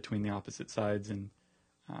tension between the opposite sides and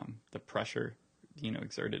the pressure,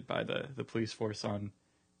 exerted by the police force on.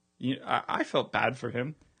 I felt bad for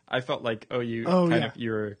him. I felt like,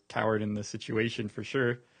 you're a coward in this situation for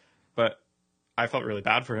sure. But I felt really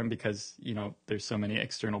bad for him because, there's so many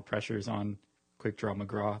external pressures on Quick Draw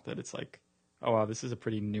McGraw that it's like, oh, wow, this is a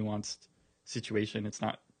pretty nuanced situation. It's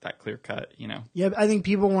not that clear cut, Yeah, I think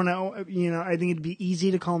people want to, I think it'd be easy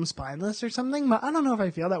to call him spineless or something, but I don't know if I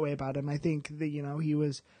feel that way about him. I think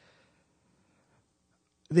that,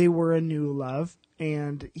 they were a new love,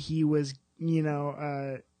 and he was,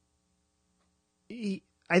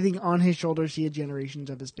 I think on his shoulders he had generations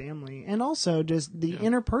of his family, and also just the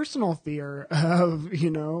interpersonal fear of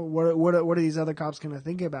what are these other cops going to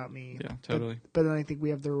think about me? Yeah, totally. But then I think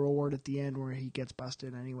we have the reward at the end where he gets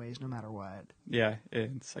busted anyways, no matter what. Yeah,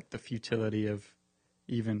 it's like the futility of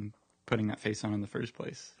even putting that face on in the first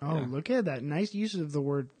place. Oh, look at that nice use of the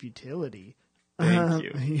word futility. Thank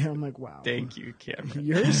you. Yeah, I'm like, wow. Thank you, Cameron.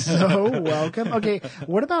 You're so welcome. Okay,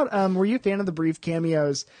 what about were you a fan of the brief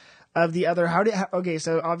cameos of the other? Okay,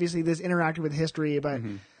 so obviously this interacted with history, but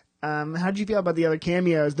how did you feel about the other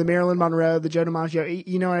cameos? The Marilyn Monroe, the Joe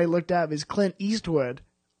DiMaggio. What I looked up is Clint Eastwood.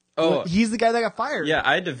 Oh, he's the guy that got fired. Yeah,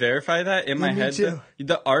 I had to verify that in my head. Too.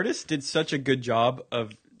 The artist did such a good job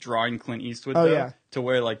of drawing Clint Eastwood, to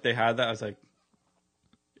where like they had that. I was like,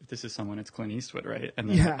 if this is someone, it's Clint Eastwood, right? And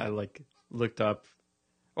then I like looked up.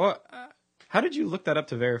 Well, how did you look that up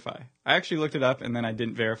to verify? I actually looked it up and then I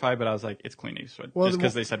didn't verify, but I was like, it's Clint Eastwood, just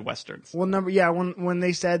because they said westerns. Well, when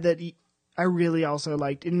they said that I really also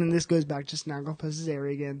liked, and then this goes back to Snagglepuss's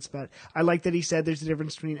arrogance, but I like that he said there's a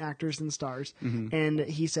difference between actors and stars. And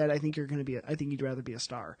he said, I think you'd rather be a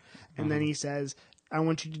star. And then he says, I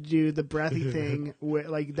want you to do the breathy thing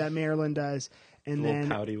like that Marilyn does. And The then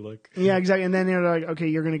little pouty look. yeah, exactly. And then they're like, okay,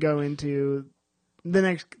 you're going to go into the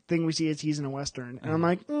next thing we see is he's in a Western. And I'm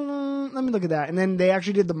like, let me look at that. And then they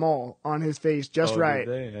actually did the mole on his face just right.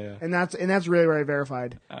 Did they? Yeah. And that's really where I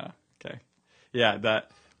verified. Okay. Yeah, but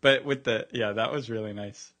with that was really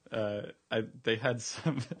nice. They had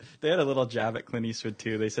a little jab at Clint Eastwood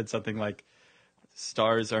too. They said something like,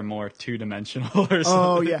 stars are more two-dimensional or something.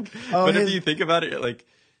 Oh, yeah. But if you think about it, like,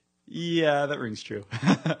 yeah, that rings true.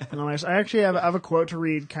 I actually have a quote to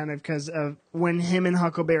read kind of because of when him and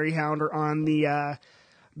Huckleberry Hound are on the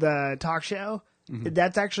talk show.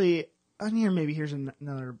 That's actually, here's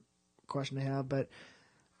another question I have, but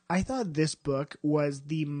I thought this book was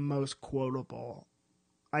the most quotable.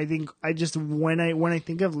 I think when I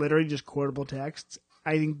think of literally just quotable texts,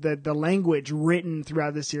 I think that the language written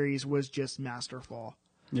throughout the series was just masterful.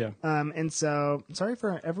 Yeah. And so sorry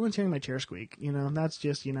for everyone's hearing my chair squeak. That's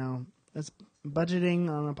just, that's budgeting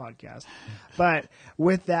on a podcast. But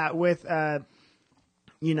with that,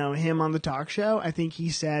 him on the talk show, I think he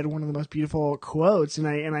said one of the most beautiful quotes, and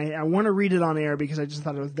I want to read it on air because I just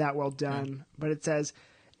thought it was that well done. Yeah. But it says,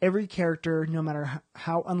 every character, no matter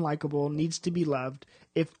how unlikable, needs to be loved,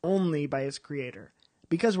 if only by its creator.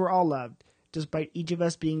 Because we're all loved, despite each of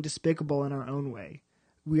us being despicable in our own way.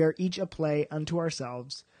 We are each a play unto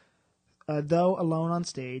ourselves. Though alone on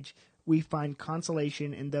stage, we find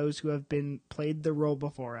consolation in those who have been played the role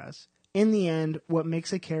before us. In the end, what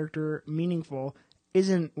makes a character meaningful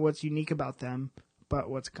isn't what's unique about them, but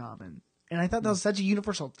what's common. And I thought that was such a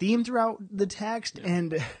universal theme throughout the text. Yeah.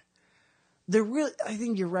 And I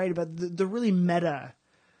think you're right about the really meta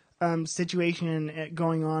situation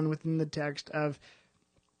going on within the text of,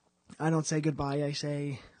 I don't say goodbye,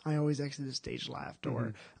 I always exit the stage left,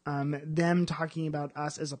 or them talking about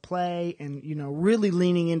us as a play, and really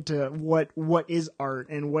leaning into what is art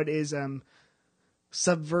and what is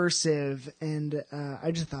subversive, and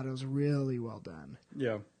I just thought it was really well done.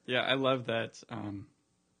 Yeah, I love that.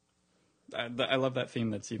 I love that theme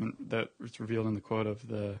that's revealed in the quote of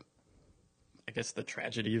the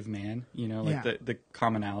tragedy of man. The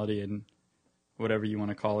commonality and whatever you want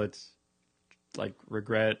to call it, like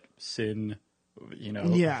regret, sin,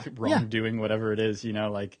 wrongdoing, whatever it is,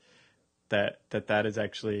 like that is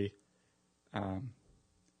actually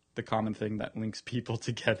the common thing that links people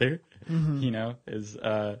together, is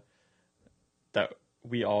that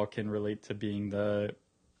we all can relate to being the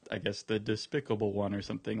despicable one or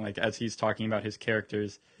something, like as he's talking about his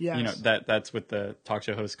characters. Yes. That's what the talk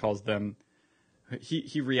show host calls them.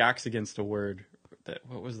 He reacts against a word.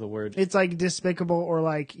 What was the word? It's like despicable, or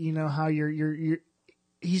like, how you're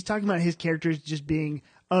he's talking about his characters just being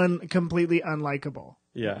completely unlikable.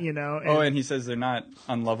 Yeah. And he says they're not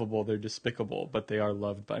unlovable, they're despicable, but they are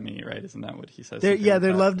loved by me, right? Isn't that what he says?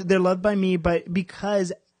 They're loved by me, but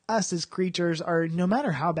because us as creatures are, no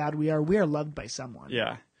matter how bad we are loved by someone.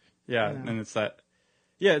 Yeah. Yeah. And it's that,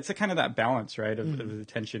 it's a kind of that balance, right? Of the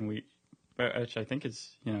tension which I think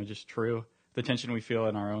is, just true. The tension we feel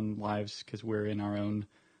in our own lives because we're in our own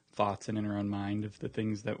thoughts and in our own mind of the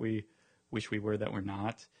things that we wish we were that we're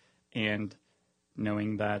not, and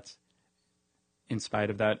knowing that in spite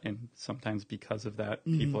of that, and sometimes because of that,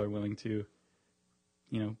 people are willing to,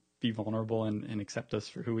 be vulnerable and accept us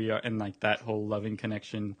for who we are, and like that whole loving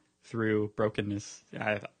connection through brokenness,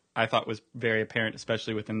 I thought was very apparent,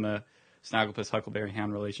 especially within the Snagglepuss Huckleberry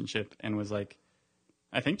Hound relationship, and was like,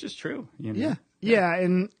 I think just true. Yeah,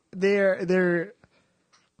 and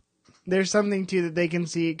there's something too that they can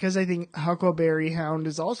see, because I think Huckleberry Hound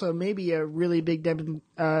is also maybe a really big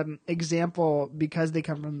example, because they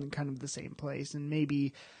come from kind of the same place, and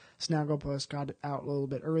maybe Snagglepuss got out a little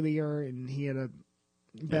bit earlier and he had a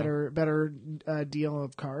better deal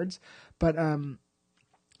of cards, but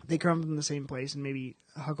they come from the same place, and maybe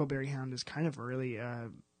Huckleberry Hound is kind of really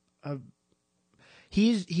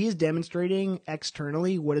he is demonstrating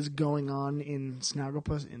externally what is going on in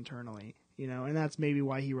Snagglepuss internally, and that's maybe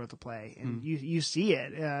why he wrote the play. And you see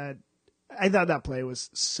it. I thought that play was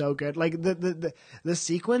so good. Like the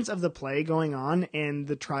sequence of the play going on and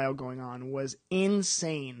the trial going on was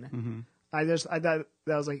insane. I thought that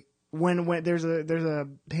was like when there's a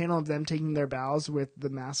panel of them taking their bows with the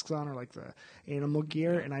masks on, or like the animal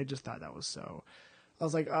gear, and I just thought that was so. I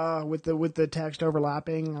was like, with the text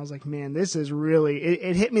overlapping, I was like, man, this is really.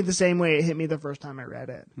 It hit me the same way it hit me the first time I read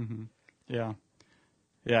it.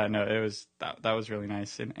 Yeah, no, it was that was really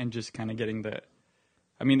nice, and just kind of getting the.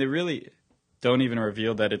 I mean, they really, don't even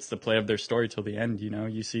reveal that it's the play of their story till the end.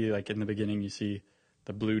 You see, like in the beginning, you see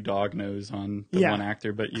the blue dog nose on the one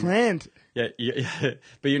actor, but Clint. Yeah,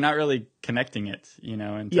 but you're not really connecting it,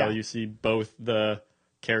 until you see both the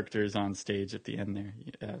characters on stage at the end there.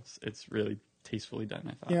 Yeah, it's really tastefully done,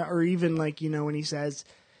 I thought. Yeah, or even like, when he says,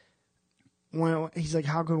 he's like,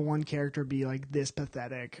 how could one character be like this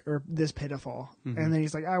pathetic or this pitiful? Mm-hmm. And then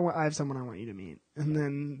he's like, I have someone I want you to meet. And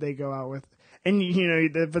then they go out with, and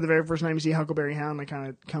for the very first time you see Huckleberry Hound, like kind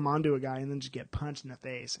of come onto a guy and then just get punched in the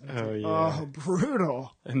face. Oh,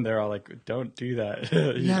 brutal. And they're all like, don't do that.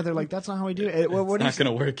 Yeah, they're like, that's not how we do it. It's not going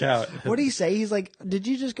to work out. What do you say? He's like, did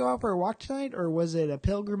you just go out for a walk tonight, or was it a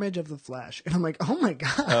pilgrimage of the flesh? And I'm like, oh my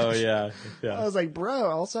gosh. Oh, yeah. I was like,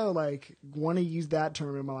 bro, also like want to use that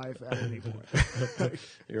term in my life at any point.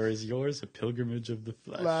 Or is yours a pilgrimage of the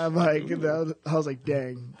flesh? I'm like, I was like,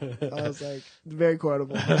 dang. I was like, very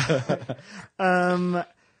quotable. I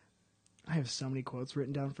have so many quotes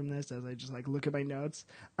written down from this as I just like look at my notes.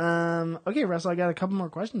 Okay, Russell, I got a couple more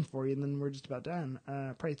questions for you, and then we're just about done.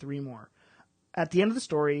 Probably 3 more. At the end of the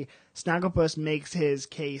story, Snagglepuss makes his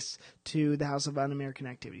case to the House of Un-American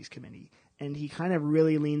Activities Committee, and he kind of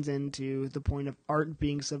really leans into the point of art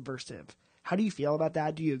being subversive. How do you feel about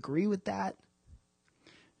that? Do you agree with that?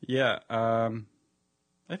 Yeah, I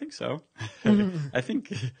think so. I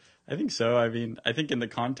think so. I mean, I think in the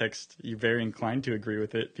context, you're very inclined to agree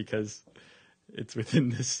with it because it's within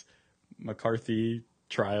this McCarthy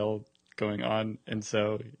trial going on. And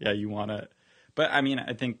so, yeah, you want to... But, I mean,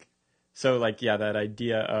 I think... So, like, yeah, that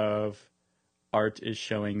idea of art is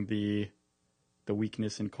showing the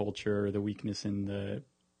weakness in culture, or the weakness in the...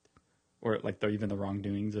 Or, like, even the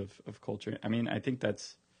wrongdoings of culture. I mean, I think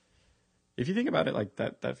that's... If you think about it like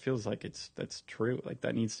that, that feels like that's true. Like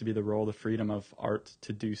that needs to be the role, the freedom of art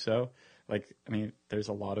to do so. Like, I mean, there's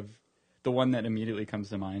a lot of, the one that immediately comes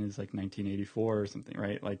to mind is like 1984 or something,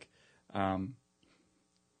 right? Like, I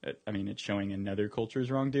mean, it's showing another culture's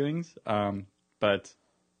wrongdoings,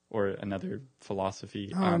 or another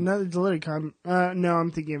philosophy. Another deleted no,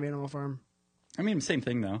 I'm thinking of Animal Farm. I mean, same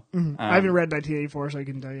thing though. Mm-hmm. I haven't read 1984, so I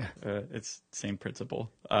can tell you. It's same principle,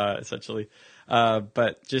 essentially.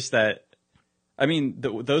 But just that, I mean,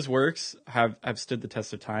 those works have stood the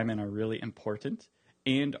test of time and are really important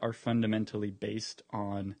and are fundamentally based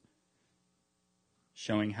on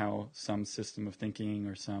showing how some system of thinking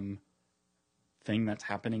or some thing that's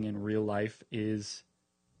happening in real life is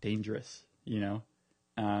dangerous,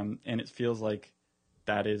 and it feels like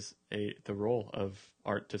that is the role of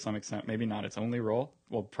art to some extent. Maybe not its only role.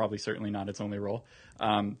 Well, probably certainly not its only role,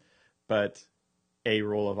 but a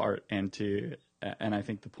role of art. And I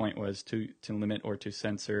think the point was to limit or to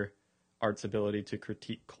censor art's ability to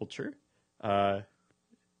critique culture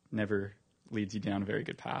never leads you down a very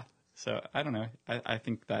good path. So I don't know. I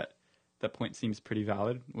think that point seems pretty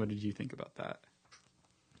valid. What did you think about that?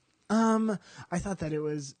 I thought that it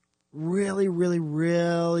was really, really,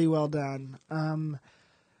 really well done.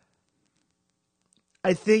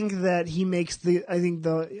 I think that he makes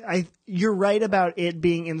you're right about it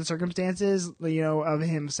being in the circumstances, of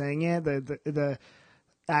him saying it, the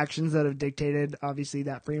actions that have dictated, obviously,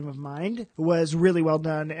 that frame of mind was really well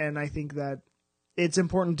done. And I think that it's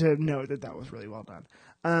important to note that was really well done.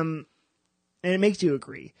 And it makes you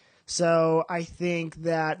agree. So I think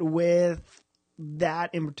that with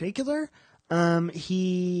that in particular,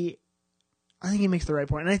 he makes the right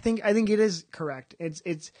point. And I think it is correct.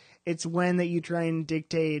 It's when that you try and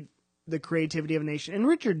dictate the creativity of a nation. And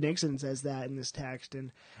Richard Nixon says that in this text,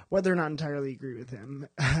 and whether or not entirely agree with him,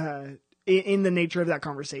 in the nature of that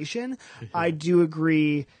conversation, I do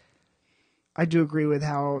agree with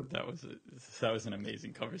how that was an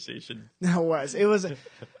amazing conversation. It was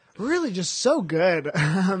really just so good.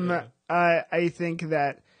 I think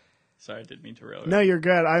that. Sorry, I didn't mean to rail. No, you're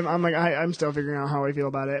good. I'm still figuring out how I feel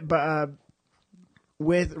about it, but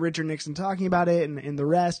with Richard Nixon talking about it and the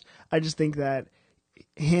rest, I just think that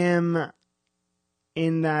him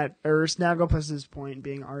in that, or Snagglepuss's point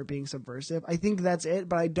being art being subversive, I think that's it,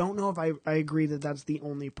 but I don't know if I agree that that's the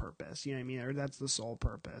only purpose, you know what I mean, or that's the sole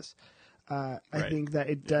purpose. I think that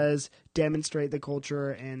it does demonstrate the culture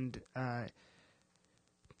and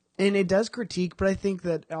it does critique, but I think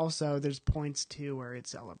that also there's points too where it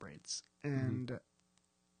celebrates. And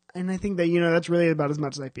I think that, that's really about as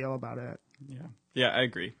much as I feel about it. Yeah. Yeah, I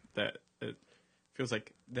agree that it feels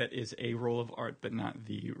like that is a role of art, but not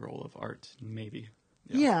the role of art, maybe.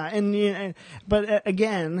 Yeah. But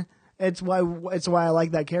again, it's why I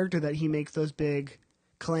like that character, that he makes those big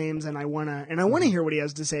claims, and I want to hear what he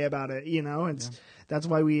has to say about it. That's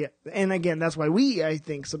why we I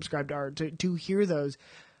think subscribe to art, to hear those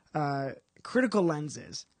critical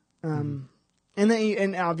lenses.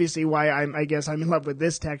 And obviously why I guess I'm in love with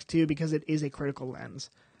this text too, because it is a critical lens.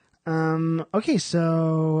 Okay,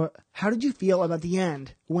 so how did you feel about the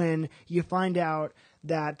end when you find out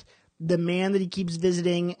that the man that he keeps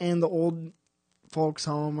visiting in the old folks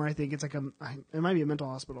home, or I think it's like it might be a mental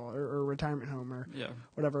hospital or a retirement home or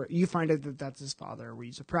whatever, you find out that that's his father? Were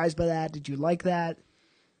you surprised by that? Did you like that?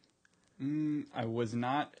 I was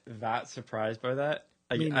not that surprised by that.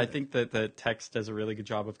 I think that the text does a really good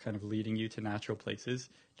job of kind of leading you to natural places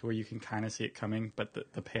to where you can kind of see it coming, but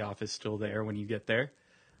the payoff is still there when you get there.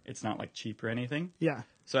 It's not like cheap or anything. Yeah.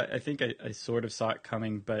 So I think I sort of saw it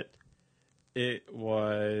coming, but it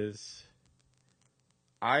was...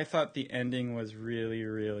 I thought the ending was really,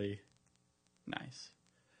 really nice.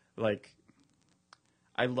 Like,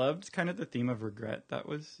 I loved kind of the theme of regret that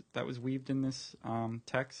was weaved in this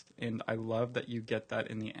text, and I love that you get that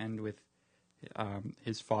in the end with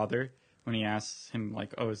his father when he asks him,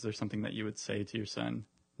 like, "Oh, is there something that you would say to your son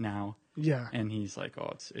now?" Yeah. And he's like,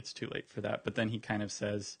 "Oh, it's too late for that." But then he kind of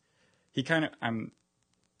says, I'm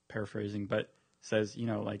paraphrasing, but says,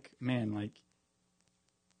 like, man, like,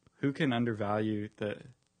 who can undervalue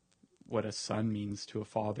what a son means to a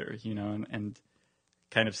father, and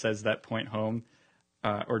kind of says that point home,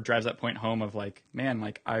 or drives that point home of like, man,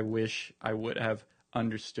 like, I wish I would have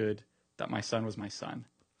understood that my son was my son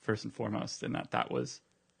first and foremost, and that was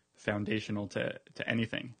foundational to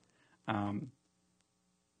anything.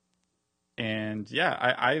 And yeah,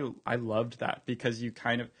 I loved that because you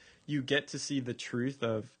get to see the truth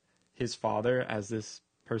of his father as this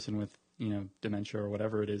person with, dementia or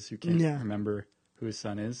whatever it is, who can't remember who his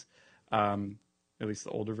son is, at least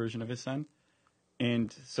the older version of his son.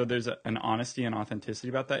 And so there's an honesty and authenticity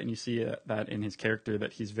about that. And you see that in his character,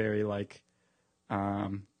 that he's very like,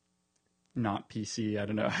 not PC. I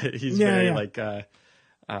don't know. He's very like,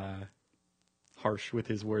 harsh with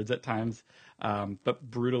his words at times,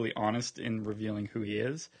 but brutally honest in revealing who he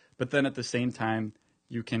is. But then at the same time,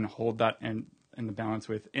 you can hold that and the balance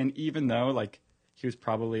with, and even though like he was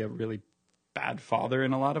probably a really bad father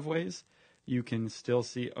in a lot of ways, you can still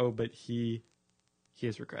see, but he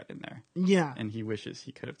has regret in there. Yeah. And he wishes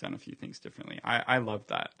he could have done a few things differently. I love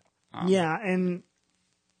that. I'm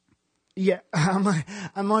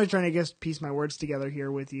always trying to, I guess, piece my words together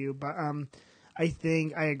here with you, but I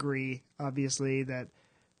think I agree, obviously, that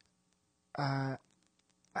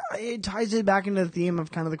it ties it back into the theme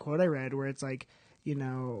of kind of the quote I read, where it's like,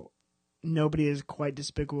 nobody is quite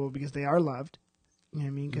despicable because they are loved. You know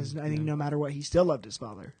what I mean? Because I think no matter what, he still loved his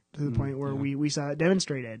father to the point where we saw it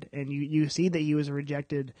demonstrated. And you see that he was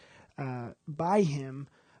rejected by him,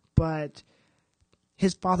 but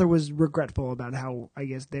his father was regretful about how, I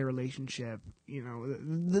guess, their relationship,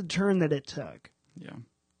 the turn that it took. Yeah.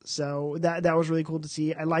 So that was really cool to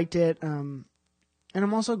see. I liked it. And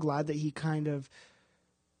I'm also glad that he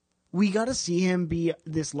we got to see him be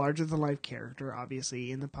this larger than life character,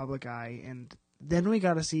 obviously, in the public eye. And then we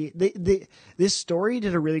got to see this story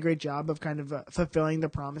did a really great job of kind of fulfilling the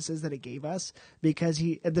promises that it gave us, because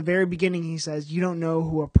at the very beginning, he says, you don't know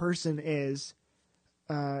who a person is.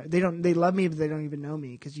 They love me, but they don't even know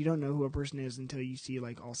me, because you don't know who a person is until you see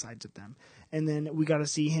like all sides of them. And then we got to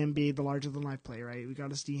see him be the larger than life playwright. We got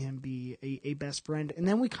to see him be a best friend. And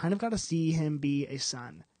then we kind of got to see him be a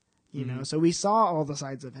son, you know? So we saw all the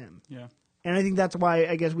sides of him. Yeah. And I think that's why,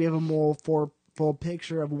 I guess, we have a more full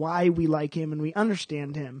picture of why we like him and we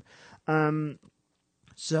understand him.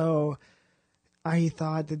 So I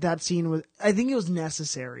thought that scene I think it was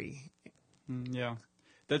necessary. Yeah.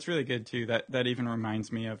 That's really good too. That even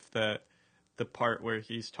reminds me of the part where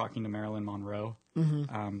he's talking to Marilyn Monroe,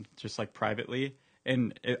 just like privately,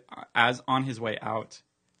 and as on his way out,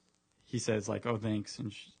 he says like, "Oh, thanks,"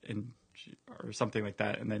 or something like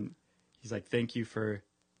that, and then he's like, "Thank you for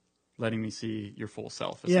letting me see your full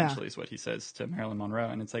self." Essentially, is what he says to Marilyn Monroe,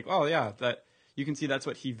 and it's like, oh yeah, that you can see that's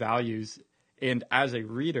what he values, and as a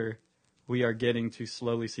reader, we are getting to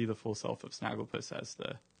slowly see the full self of Snagglepuss as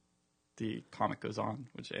the comic goes on,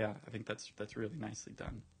 which I think that's really nicely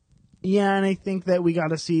done. Yeah, and I think that we got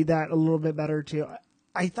to see that a little bit better too.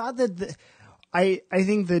 I thought that I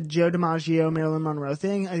think the Joe DiMaggio Marilyn Monroe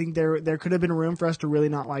thing, I think there could have been room for us to really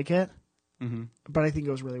not like it, but I think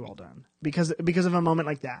it was really well done because of a moment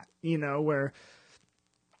like that, where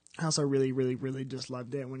I also really, really, really just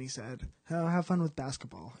loved it when he said, "Oh, have fun with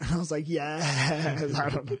basketball," and I was like, "Yeah," I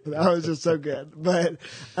don't know, that was just so good. But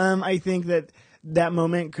I think that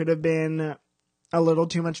moment could have been a little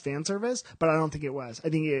too much fan service, but I don't think it was. I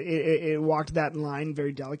think it walked that line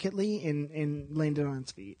very delicately and landed on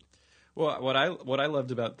its feet. Well, what I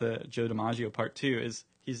loved about the Joe DiMaggio part too is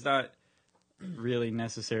he's not really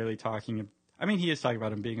necessarily talking. I mean, he is talking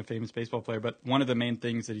about him being a famous baseball player, but one of the main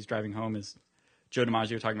things that he's driving home is Joe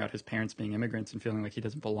DiMaggio talking about his parents being immigrants and feeling like he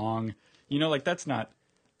doesn't belong. You know, like that's not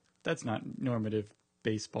normative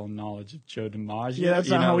baseball knowledge of Joe DiMaggio. Yeah, that's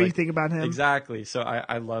not how we think about him. Exactly. So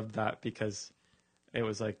I loved that because it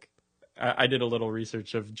was like I did a little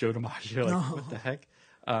research of Joe DiMaggio. Like, what the heck?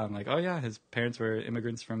 Like, oh yeah, his parents were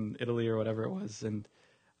immigrants from Italy or whatever it was, and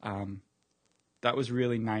that was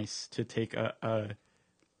really nice to take a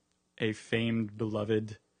famed,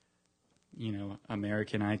 beloved, you know,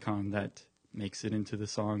 American icon that makes it into the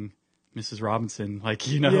song Mrs. Robinson, like,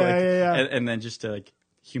 you know, and then just to like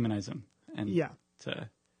humanize him and to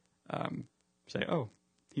say, oh,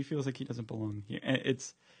 he feels like he doesn't belong here. And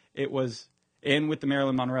and with the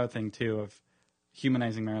Marilyn Monroe thing too, of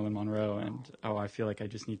humanizing Marilyn Monroe, and I feel like I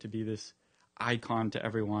just need to be this icon to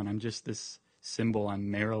everyone. I'm just this symbol. I'm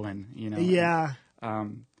Marilyn, you know. Yeah.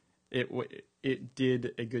 And, it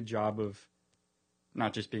did a good job of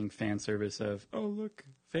not just being fan service of, oh, look,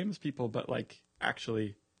 famous people, but like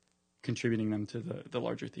actually contributing them to the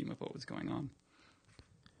larger theme of what was going on.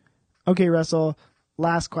 Okay, Russell,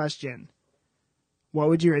 last question. What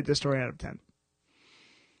would you rate this story out of 10?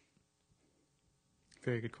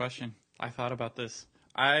 Very good question. I thought about this.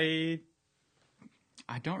 I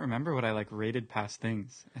don't remember what I like rated past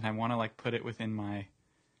things, and I want to like put it within my...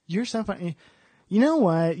 You're so funny. You know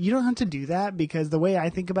what? You don't have to do that, because the way I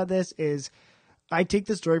think about this is I take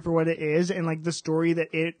the story for what it is and like the story that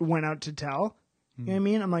it went out to tell. You know what I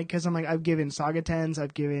mean? I'm like, I've given Saga 10s.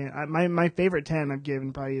 I've given my favorite 10 I've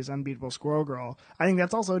given probably is Unbeatable Squirrel Girl. I think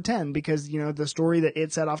that's also a 10 because, you know, the story that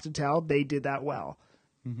it set off to tell, they did that well.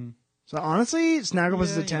 Mm-hmm. So honestly, Snagglepuss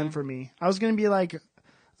is a 10 for me. I was going to be like,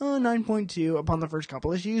 9.2 upon the first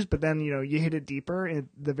couple issues, but then, you know, you hit it deeper at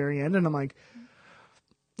the very end and I'm like,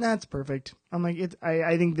 that's perfect. I'm like,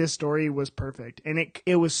 I think this story was perfect. And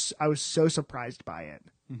I was so surprised by it.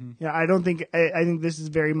 Mm-hmm. Yeah, I think this is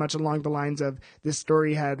very much along the lines of this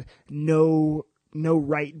story had no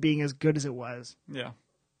right being as good as it was. Yeah.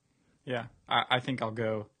 Yeah. I think I'll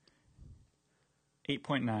go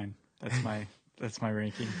 8.9. That's my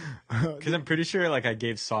ranking. Because I'm pretty sure like I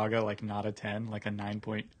gave Saga like not a 10, like a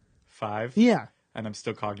 9.5. Yeah. And I'm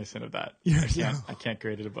still cognizant of that. Yeah, I can't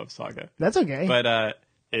grade it above Saga. That's okay. But I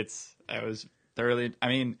was thoroughly, I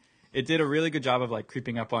mean, it did a really good job of like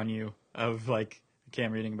creeping up on you of like, okay,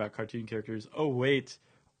 I'm reading about cartoon characters. Oh, wait,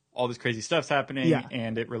 all this crazy stuff's happening. Yeah.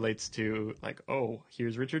 And it relates to like, oh,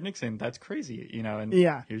 here's Richard Nixon. That's crazy, you know, and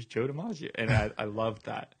here's Joe DiMaggio. And I loved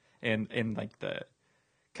that. And like the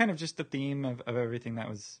kind of just the theme of everything that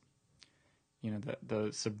was, you know,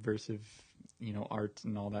 the subversive, you know, art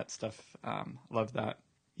and all that stuff. Loved that.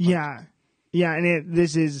 Yeah. Yeah.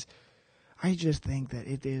 And I just think that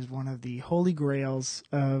it is one of the holy grails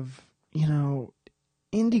of, you know,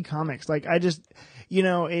 indie comics. Like I just, you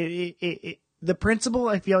know, the principle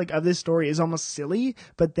I feel like of this story is almost silly,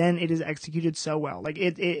 but then it is executed so well. Like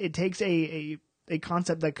it takes a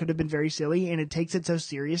concept that could have been very silly and it takes it so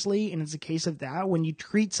seriously. And it's a case of that when you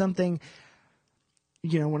treat something,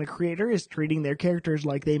 you know, when a creator is treating their characters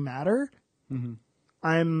like they matter, mm-hmm.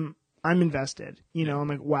 I'm invested, you know, I'm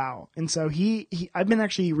like, wow. And so I've been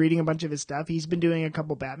actually reading a bunch of his stuff. He's been doing a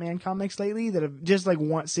couple Batman comics lately that have just like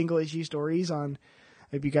one single issue stories on,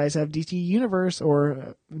 if you guys have DC Universe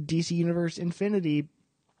or DC Universe Infinity,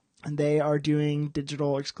 and they are doing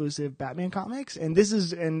digital exclusive Batman comics.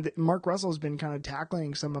 And Mark Russell's been kind of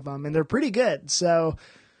tackling some of them and they're pretty good. So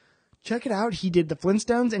check it out. He did the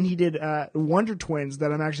Flintstones and he did Wonder Twins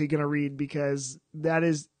that I'm actually going to read because that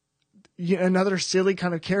is another silly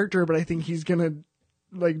kind of character, but I think he's going to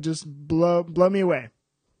like just blow me away.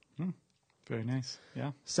 Very nice.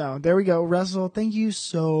 Yeah. So there we go. Russell, thank you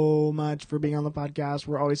so much for being on the podcast.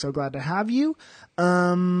 We're always so glad to have you.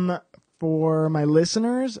 For my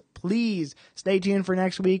listeners, please stay tuned for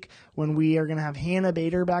next week when we are going to have Hannah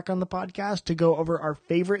Bader back on the podcast to go over our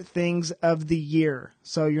favorite things of the year.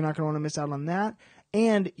 So you're not going to want to miss out on that.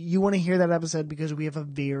 And you want to hear that episode because we have a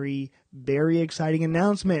very, very exciting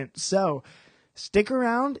announcement. So stick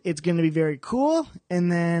around. It's going to be very cool. And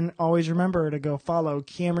then always remember to go follow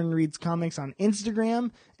Cameron Reads Comics on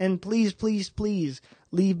Instagram. And please, please, please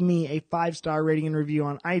leave me a 5-star rating and review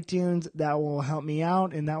on iTunes. That will help me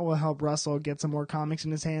out. And that will help Russell get some more comics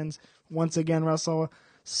in his hands. Once again, Russell,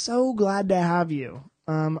 so glad to have you.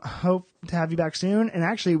 Hope to have you back soon. And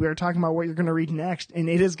actually, we were talking about what you're going to read next. And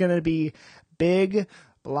it is going to be big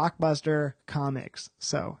blockbuster comics.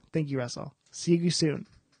 So thank you, Russell. See you soon.